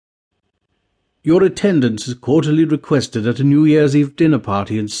Your attendance is cordially requested at a New Year's Eve dinner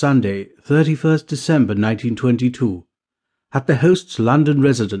party on Sunday, 31st December 1922, at the host's London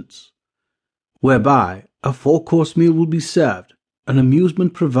residence, whereby a 4-course meal will be served, an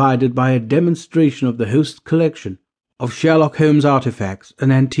amusement provided by a demonstration of the host's collection of Sherlock Holmes artifacts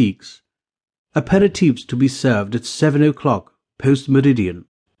and antiques, aperitifs to be served at 7 o'clock post-meridian.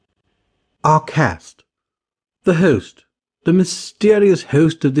 Our cast. The host, the mysterious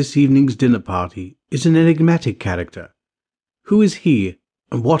host of this evening's dinner party, is an enigmatic character. Who is he,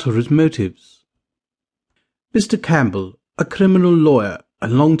 and what are his motives? Mr. Campbell, a criminal lawyer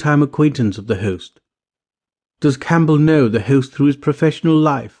and long-time acquaintance of the host. Does Campbell know the host through his professional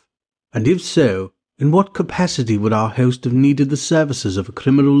life? And if so, in what capacity would our host have needed the services of a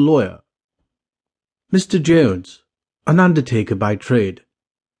criminal lawyer? Mr. Jones, an undertaker by trade.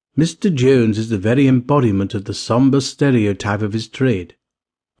 Mr. Jones is the very embodiment of the sombre stereotype of his trade,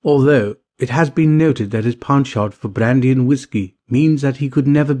 although it has been noted that his penchant for brandy and whiskey means that he could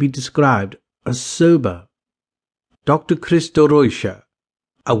never be described as sober. Dr. Chris de Royscher,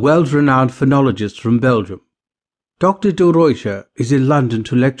 a world-renowned phonologist from Belgium. Dr. de Royscher is in London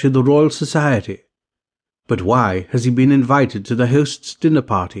to lecture the Royal Society. But why has he been invited to the host's dinner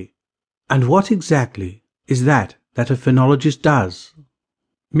party? And what exactly is that a phonologist does?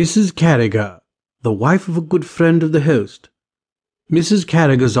 Mrs. Carragher, the wife of a good friend of the host. Mrs.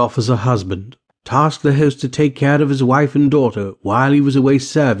 Carragher's officer husband tasked the host to take care of his wife and daughter while he was away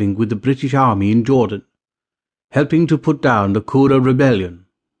serving with the British Army in Jordan, helping to put down the Kura rebellion.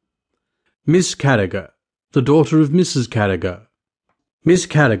 Miss Carragher, the daughter of Mrs. Carragher. Miss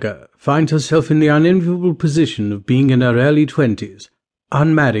Carragher finds herself in the unenviable position of being in her early 20s,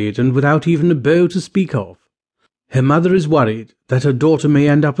 unmarried and without even a beau to speak of. Her mother is worried that her daughter may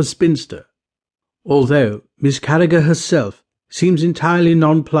end up a spinster, although Miss Carragher herself seems entirely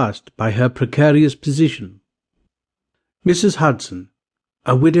nonplussed by her precarious position. Mrs. Hudson,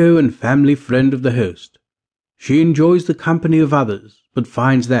 a widow and family friend of the host. She enjoys the company of others, but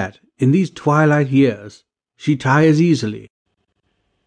finds that, in these twilight years, she tires easily,